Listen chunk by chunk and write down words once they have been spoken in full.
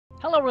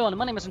Hello everyone,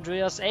 my name is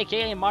Andreas,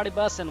 aka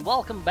Marteebus, and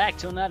welcome back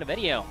to another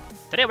video.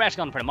 Today we're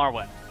actually gonna play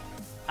Morrowind.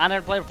 I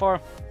never played before.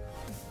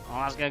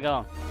 Well, let's get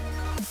going.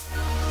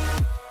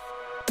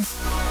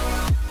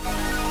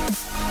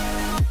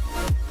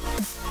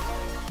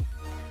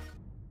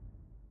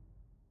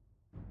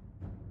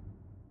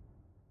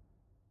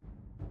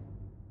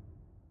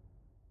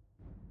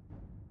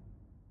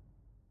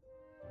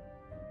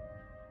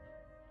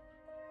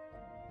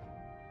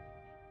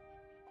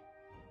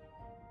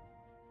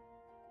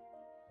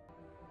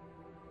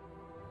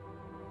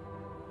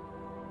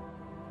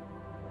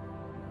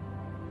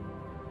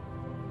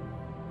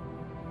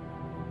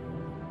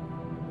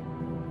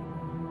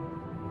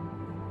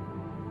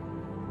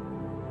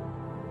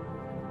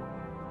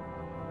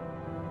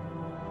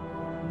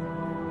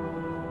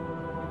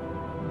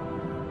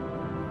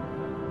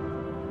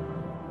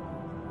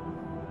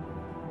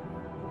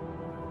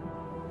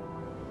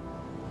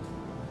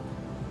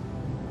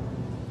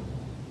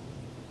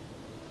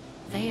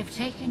 They have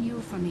taken you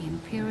from the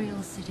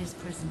Imperial City's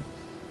prison,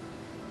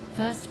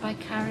 first by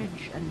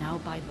carriage and now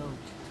by boat.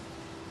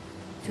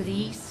 To the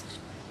east,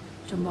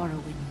 to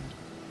Morrowind.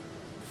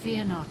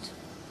 Fear not,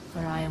 for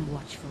I am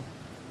watchful.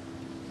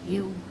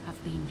 You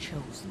have been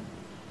chosen.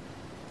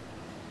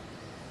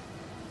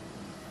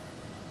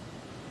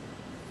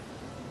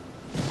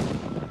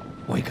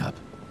 Wake up.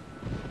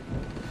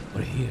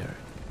 We're here.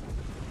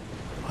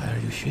 Why are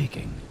you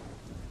shaking?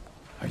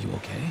 Are you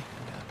okay?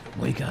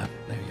 Wake up.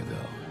 There you go.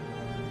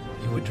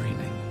 You were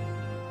dreaming.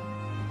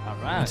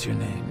 Alright. What's your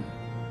name?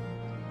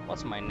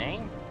 What's my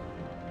name?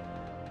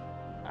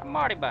 I'm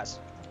Marteebus.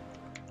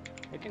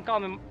 You can call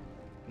me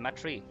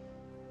Matree.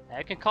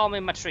 You can call me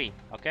Matree,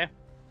 okay?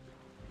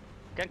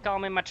 You can call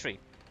me Matree.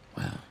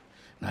 Well,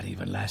 not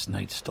even last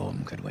night's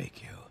storm could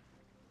wake you.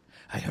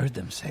 I heard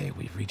them say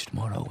we've reached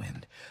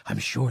Morrowind. I'm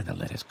sure they'll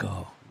let us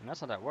go. That's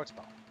how that works,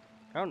 Bob.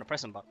 You're on the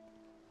prison, Bob.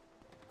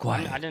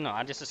 Quiet. I didn't know.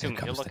 I just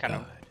assumed you look kind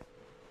of.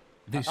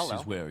 This hello.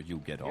 is where you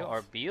get You off.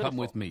 are beautiful. Come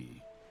with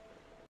me.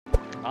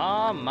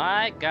 Oh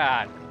my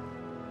God.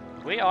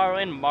 We are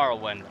in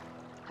Morrowind.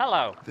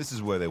 Hello. This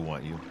is where they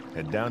want you.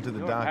 Head down to the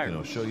You're dock hired. and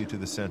it'll show you to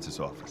the census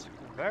office.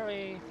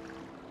 Very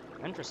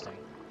interesting.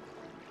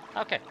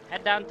 Okay,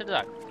 head down to the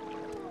dock.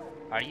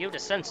 Are you the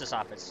census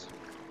office?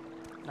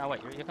 No,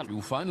 wait, you're coming.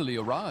 You finally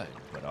arrived,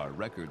 but our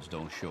records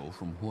don't show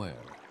from where.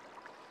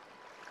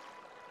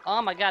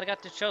 Oh my God, I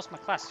got to choose my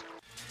class.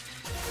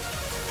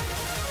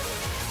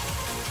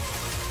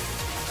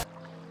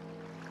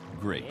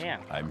 Great. Yeah.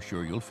 I'm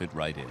sure you'll fit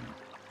right in.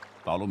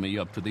 Follow me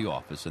up to the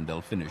office and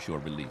they'll finish your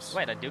release.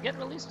 Wait, I do get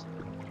released?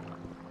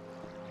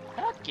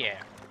 Heck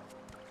yeah.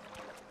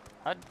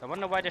 I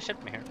wonder why they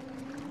shipped me here.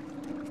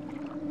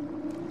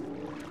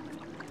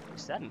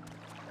 Is that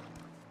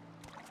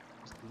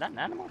an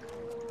animal?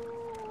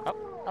 Oh,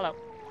 hello.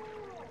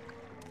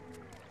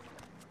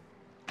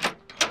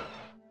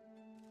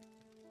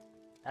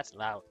 That's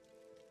loud.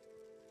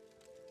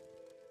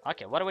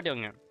 Okay, what are we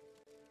doing here?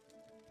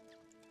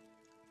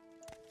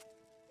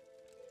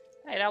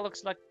 Hey, that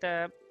looks like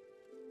the...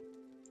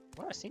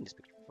 Where have I seen this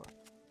picture before?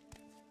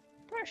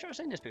 I'm pretty sure I've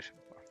seen this picture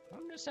before.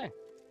 I'm just saying.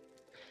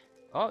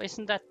 Oh,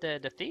 isn't that the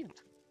thief?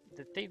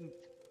 The thief...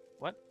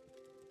 What?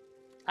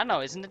 I don't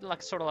know, isn't it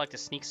like sort of like the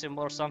sneak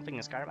symbol or something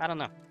in Skyrim? I don't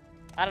know.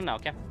 I don't know,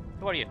 okay?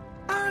 Who are you?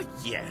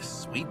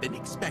 Yes, we've been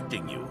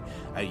expecting you.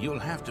 You'll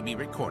have to be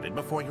recorded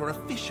before you're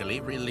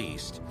officially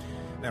released.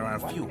 There are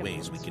a few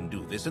ways we can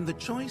do this, and the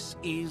choice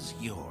is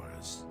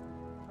yours.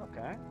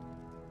 Okay.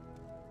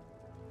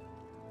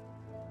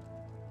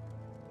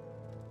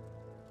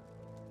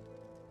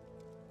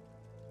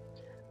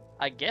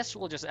 I guess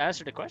we'll just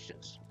answer the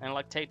questions and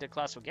like take the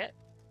class we get.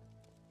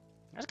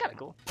 That's kind of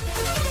cool.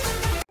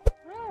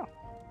 Oh.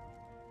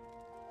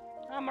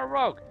 I'm a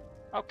rogue.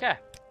 Okay.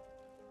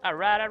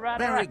 Alright.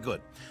 Very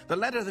good. The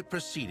letter that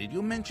preceded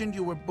you mentioned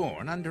you were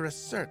born under a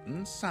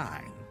certain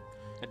sign.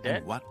 It did?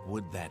 And what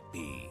would that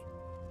be?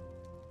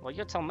 Well,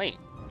 you tell me.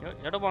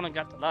 You're the one who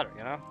got the letter,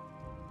 you know?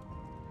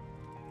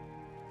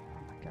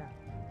 Oh my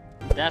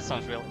God. That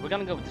sounds real. We're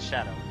gonna go with the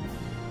shadow.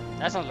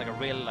 That sounds like a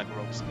real like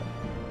rogue skill.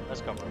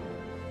 Let's go for it.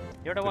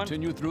 You're the one?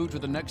 Continue through to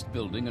the next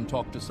building and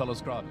talk to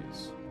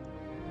Celascravius.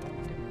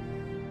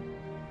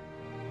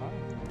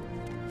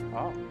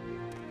 Oh.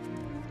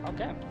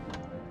 Okay.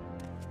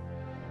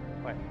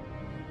 Wait.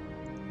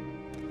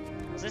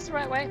 Is this the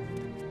right way?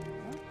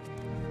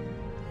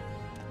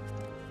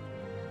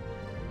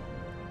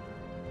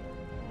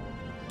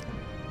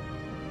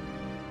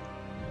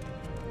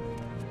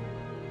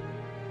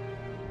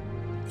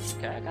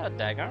 Okay, I got a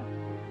dagger.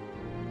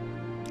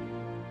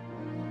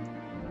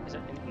 Is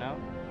it? No.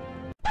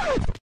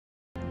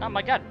 Oh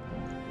my God.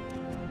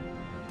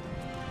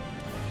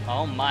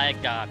 Oh my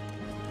God.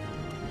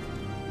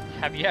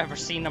 Have you ever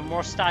seen a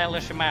more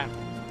stylish man?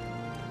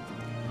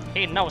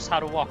 He knows how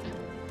to walk.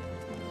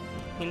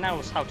 He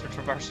knows how to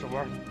traverse the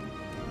world.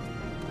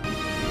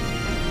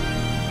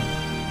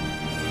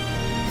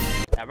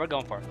 Yeah, we're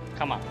going for it.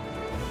 Come on.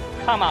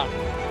 Come on.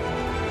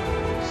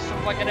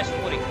 Swag at this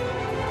footy.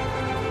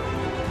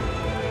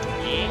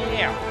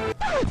 Yeah.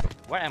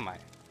 Where am I?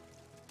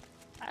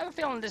 have a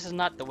feeling this is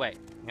not the way,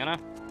 you know?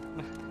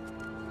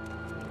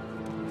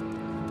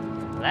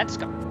 Let's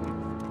go.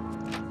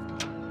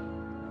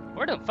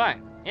 We're doing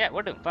fine. Yeah,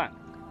 we're doing fine.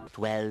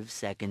 12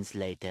 seconds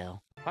later.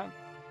 Fine.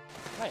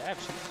 Wait, I have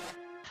some.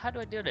 How do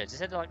I do this?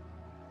 Is it like...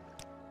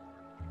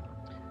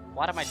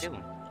 What am I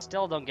doing?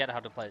 Still don't get how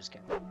to play this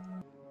game.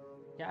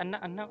 Yeah, I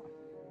know.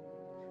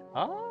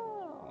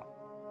 Oh.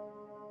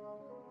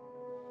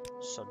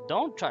 So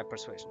don't try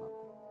persuasion.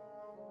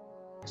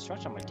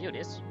 Stretch on my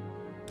duties.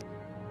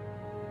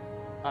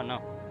 Oh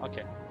no.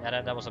 Okay.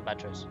 Yeah, that was a bad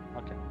choice.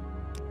 Okay.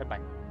 Goodbye.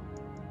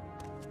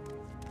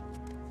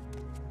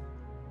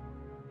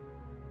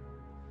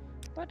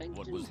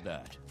 What was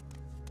that?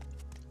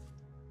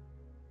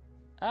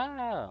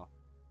 Oh.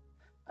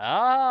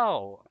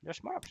 Oh.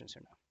 There's more options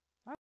here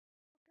now. Oh.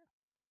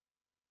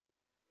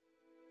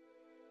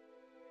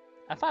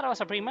 I thought I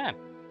was a free man.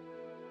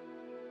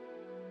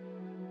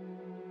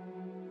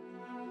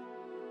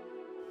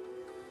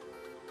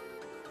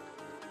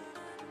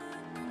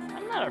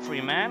 I'm not a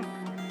free man.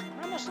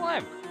 I'm a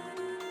slave.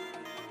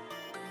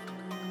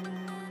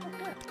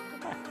 Okay,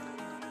 goodbye.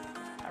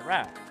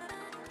 Alright.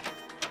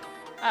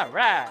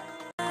 Alright.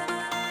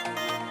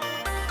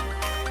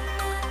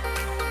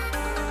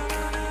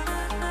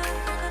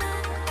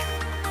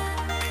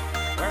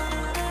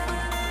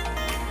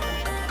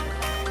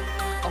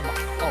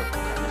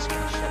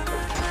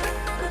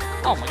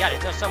 Oh my god,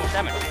 it does so much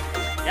damage.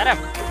 Get him!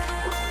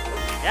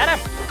 Get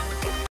him!